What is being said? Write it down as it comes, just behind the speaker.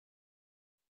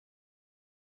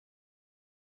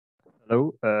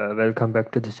Hello, welcome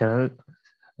back to the channel.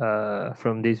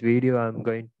 From this video, I'm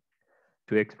going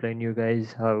to explain you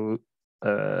guys how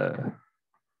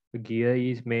gear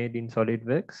is made in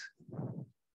SolidWorks.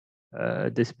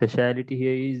 The speciality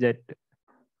here is that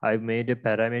I've made a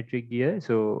parametric gear.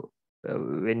 So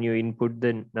when you input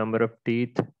the number of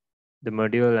teeth, the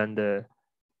module and the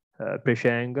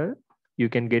pressure angle, you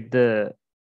can get the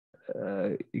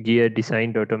gear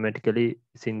designed automatically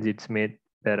since it's made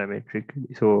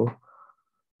parametrically. So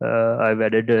I've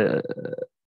added a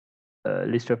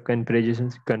list of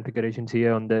configurations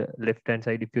here on the left hand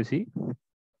side if you see.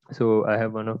 So I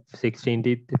have one of 16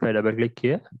 teeth. If I double click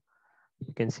here,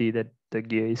 you can see that the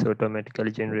gear is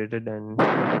automatically generated, and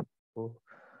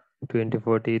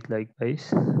 24 teeth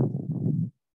likewise,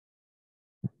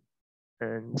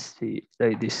 and see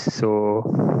like this.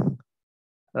 So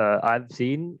I've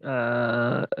seen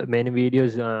many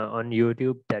videos on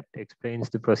YouTube that explains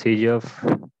the procedure of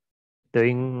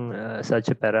doing such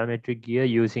a parametric gear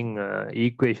using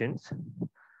equations.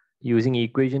 Using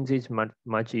equations is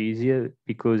much easier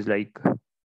because like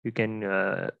you can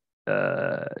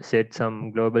set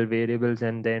some global variables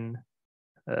and then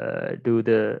do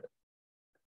the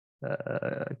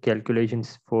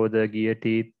calculations for the gear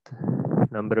teeth,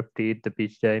 number of teeth, the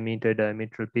pitch diameter,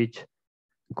 diametral pitch,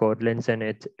 chord length, and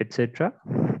etc.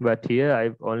 But here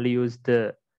I've only used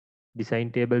the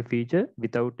design table feature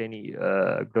without any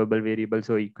global variables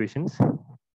or equations.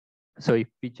 So if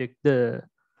we check the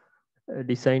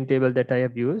design table that I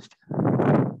have used,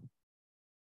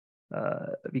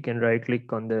 we can right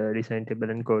click on the design table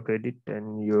and go to edit,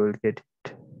 and you will get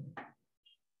it.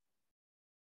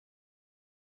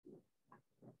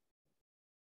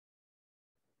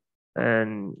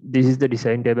 And this is the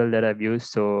design table that I've used.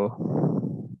 So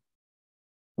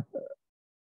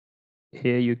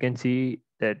here you can see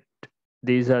that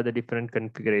these are the different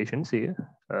configurations here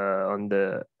on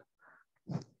the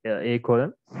A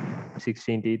column,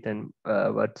 16 teeth and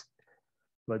what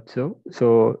so.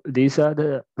 So these are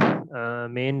the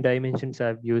main dimensions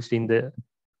I've used in the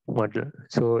model.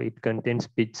 So it contains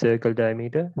pitch circle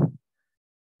diameter.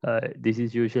 This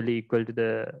is usually equal to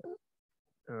the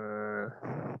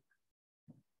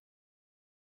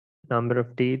number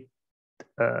of teeth.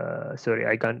 Sorry,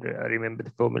 I can't remember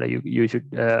the formula. You should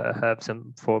have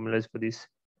some formulas for this.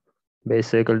 Base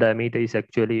circle diameter is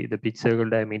actually the pitch circle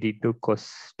diameter into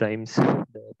cos times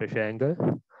the pressure angle.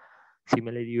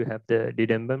 Similarly, you have the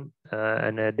dedendum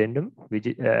and addendum, which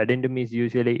addendum is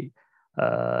usually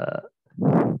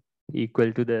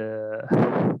equal to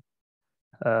the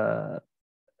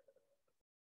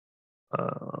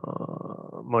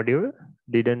module.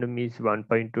 Dedendum is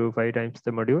 1.25 times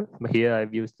the module. Here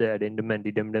I've used the addendum and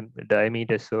dedendum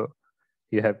diameter, so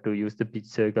you have to use the pitch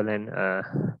circle and add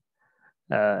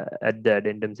the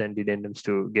addendums and dedendums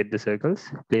to get the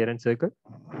circles, clearance circle.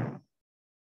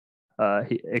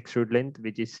 Extrude length,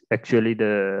 which is actually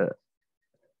the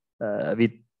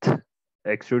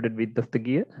extruded width of the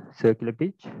gear, circular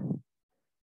pitch.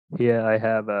 Here I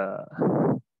have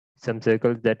some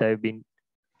circles that I've been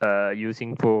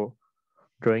using for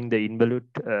drawing the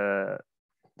involute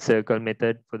circle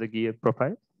method for the gear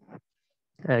profile.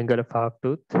 Angle of half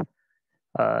tooth,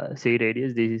 C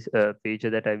radius. This is a feature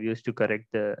that I've used to correct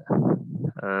the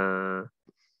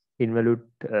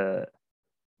involute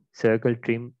circle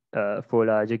trim for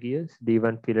larger gears,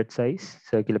 D1 fillet size,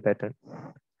 circular pattern.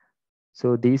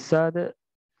 So these are the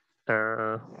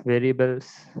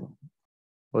variables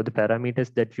or the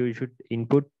parameters that you should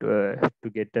input to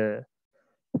get a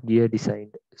gear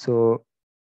designed. So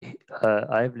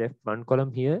I've left one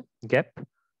column here, gap.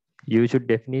 You should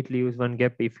definitely use one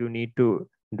gap if you need to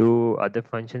do other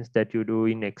functions that you do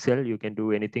in Excel. You can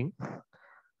do anything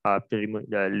after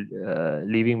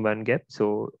leaving one gap.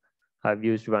 So I've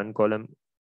used one column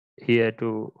here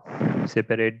to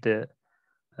separate the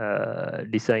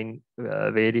design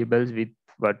variables with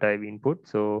what I've input.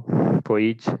 So for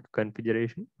each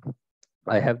configuration,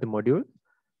 I have the module,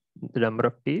 the number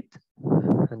of teeth,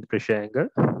 and the pressure angle.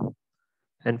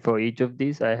 And for each of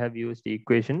these, I have used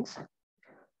equations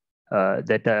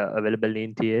that are available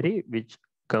in theory, which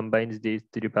combines these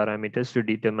three parameters to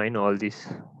determine all these,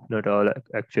 not all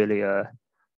actually, yeah,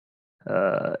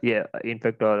 in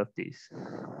fact, all of these.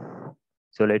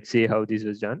 So let's see how this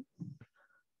was done.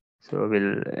 So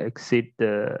we'll exit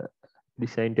the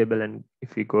design table, and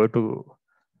if we go to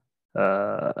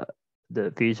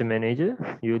the feature manager,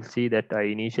 you'll see that I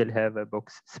initially have a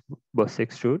box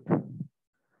extrude.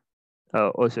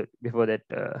 Also, before that,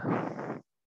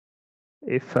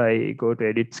 if I go to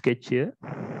edit sketch here,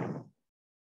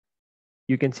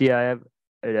 you can see I have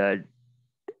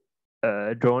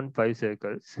drawn 5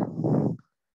 circles.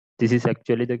 This is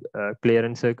actually the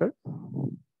clearance circle.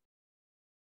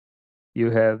 You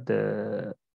have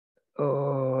the,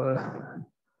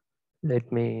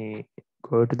 let me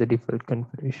go to the default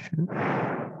configuration.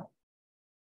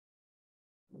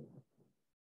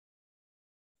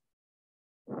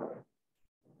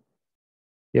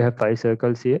 You have 5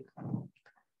 circles here.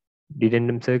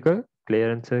 Dedendum circle,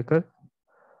 clearance circle.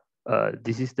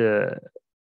 This is the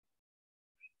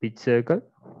pitch circle.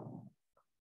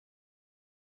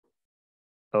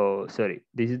 Oh, sorry.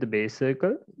 This is the base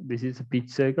circle. This is the pitch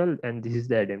circle, and this is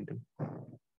the addendum.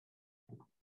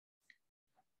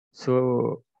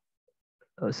 So,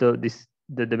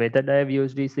 the method I have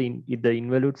used is the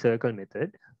involute circle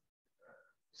method.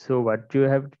 So what you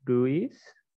have to do is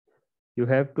you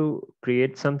have to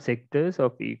create some sectors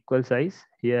of equal size.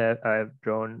 Here I have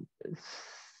drawn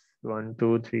 1,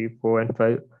 2, 3, 4, and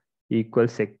 5 equal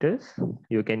sectors.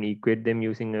 You can equate them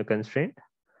using a constraint.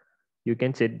 You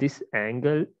can set this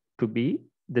angle to be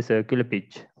the circular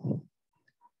pitch.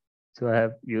 So I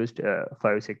have used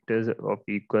 5 sectors of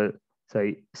equal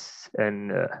size, and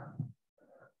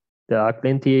the arc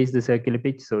length here is the circular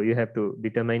pitch. So you have to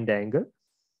determine the angle.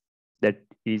 That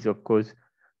is, of course,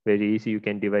 very easy. You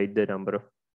can divide the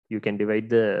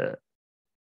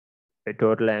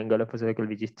total angle of a circle,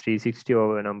 which is 360,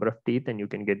 over a number of teeth, and you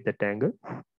can get that angle.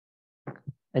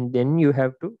 And then you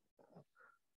have to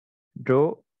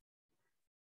draw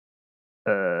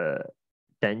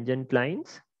tangent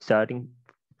lines starting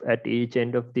at each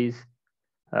end of these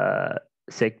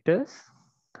sectors,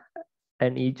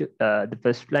 and the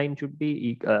first line should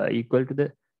be equal to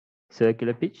the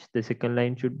circular pitch. The second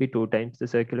line should be 2 times the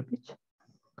circular pitch,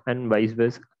 and vice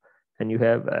versa. And you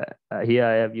have here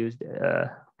I have used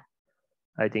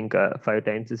I think 5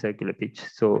 times the circular pitch.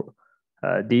 So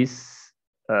these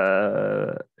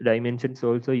dimensions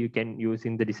also you can use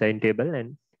in the design table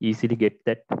and easily get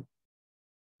that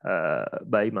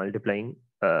by multiplying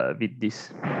with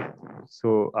this.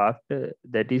 So after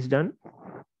that is done,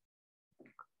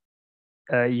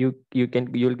 you'll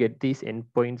get these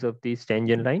endpoints of these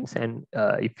tangent lines, and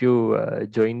if you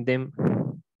join them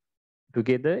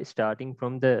together, starting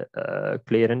from the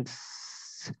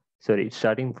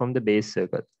starting from the base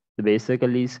circle. The base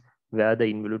circle is where the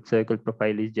involute circle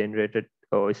profile is generated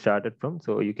or started from.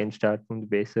 So you can start from the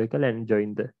base circle and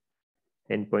join the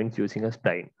endpoints using a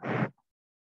spline.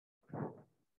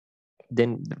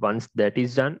 Then once that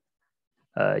is done,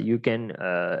 you can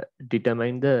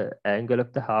determine the angle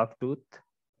of the half tooth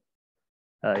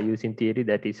using theory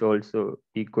that is also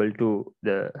equal to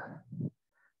the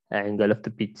angle of the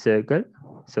pitch circle.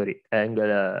 Sorry,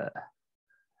 angle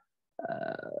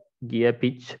gear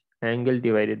pitch angle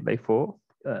divided by 4.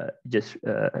 Just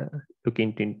look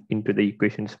into the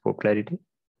equations for clarity.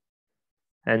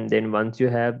 And then once you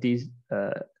have these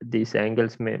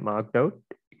angles marked out,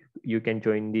 you can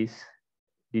join this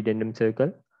dedendum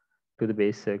circle to the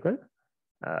base circle,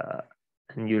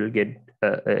 and you'll get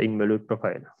an involute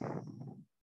profile.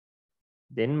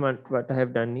 Then what I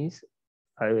have done is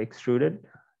I've extruded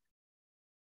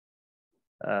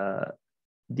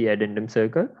the addendum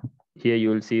circle. Here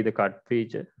you will see the cut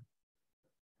feature.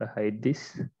 I hide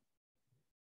this.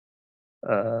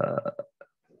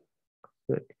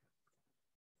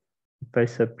 If I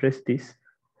suppress this,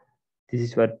 this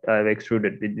is what I've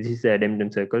extruded. This is the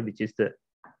addendum circle, which is the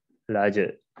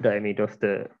larger diameter of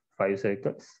the 5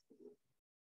 circles.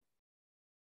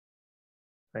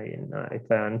 And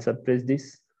if I unsuppress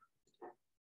this,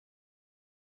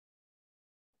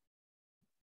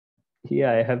 here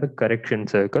I have a correction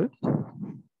circle.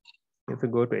 If I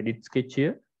go to edit sketch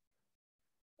here,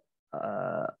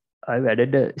 I've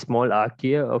added a small arc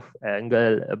here of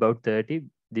angle about 30.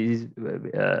 This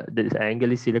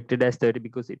angle is selected as 30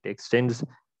 because it extends.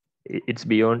 It's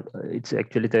beyond. It's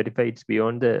actually 35. It's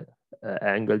beyond the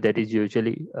angle that is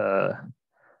usually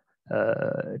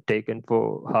taken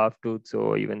for half tooths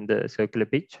or even the circular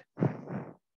pitch.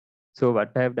 So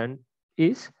what I have done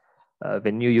is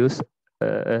when you use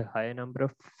a higher number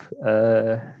of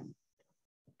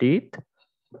teeth,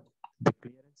 the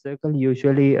clearance circle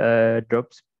usually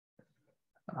drops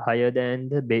higher than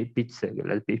the pitch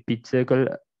circle. The pitch circle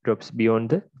drops beyond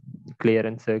the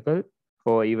clearance circle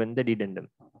or even the dedendum.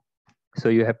 So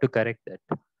you have to correct that.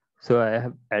 So I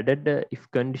have added the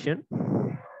if condition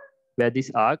where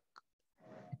this arc,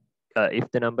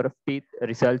 if the number of teeth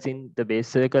results in the base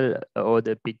circle or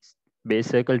the pitch base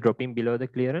circle dropping below the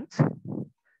clearance,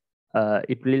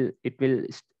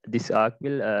 this arc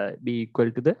will be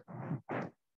equal to the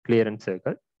clearance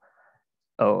circle.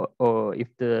 Or if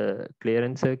the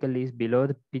clearance circle is below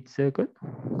the pitch circle,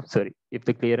 sorry, if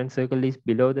the clearance circle is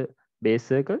below the base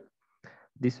circle,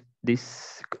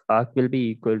 this arc will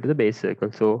be equal to the base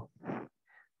circle. So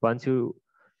once you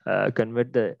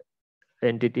convert the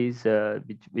entities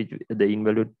which the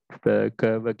involute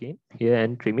curve again here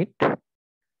and trim it,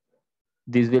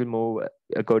 this will move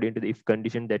according to the if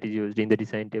condition that is used in the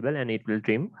design table, and it will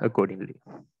trim accordingly.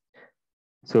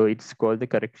 So it's called the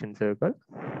correction circle.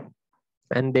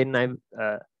 And then I've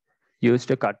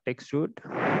used a cut extrude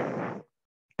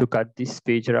to cut this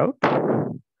feature out.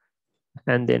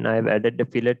 And then I've added the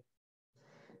fillet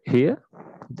here.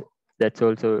 That's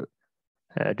also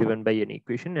driven by an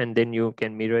equation. And then you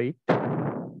can mirror it.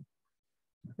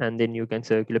 And then you can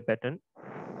circle a pattern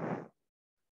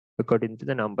according to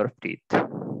the number of teeth.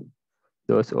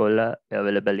 Those all are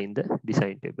available in the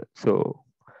design table. So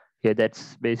yeah,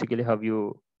 that's basically how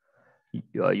you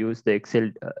use the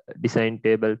Excel design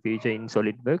table feature in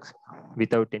SolidWorks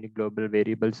without any global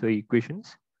variables or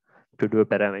equations to do a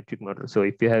parametric model. So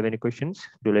if you have any questions,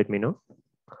 do let me know.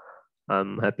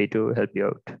 I'm happy to help you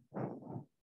out.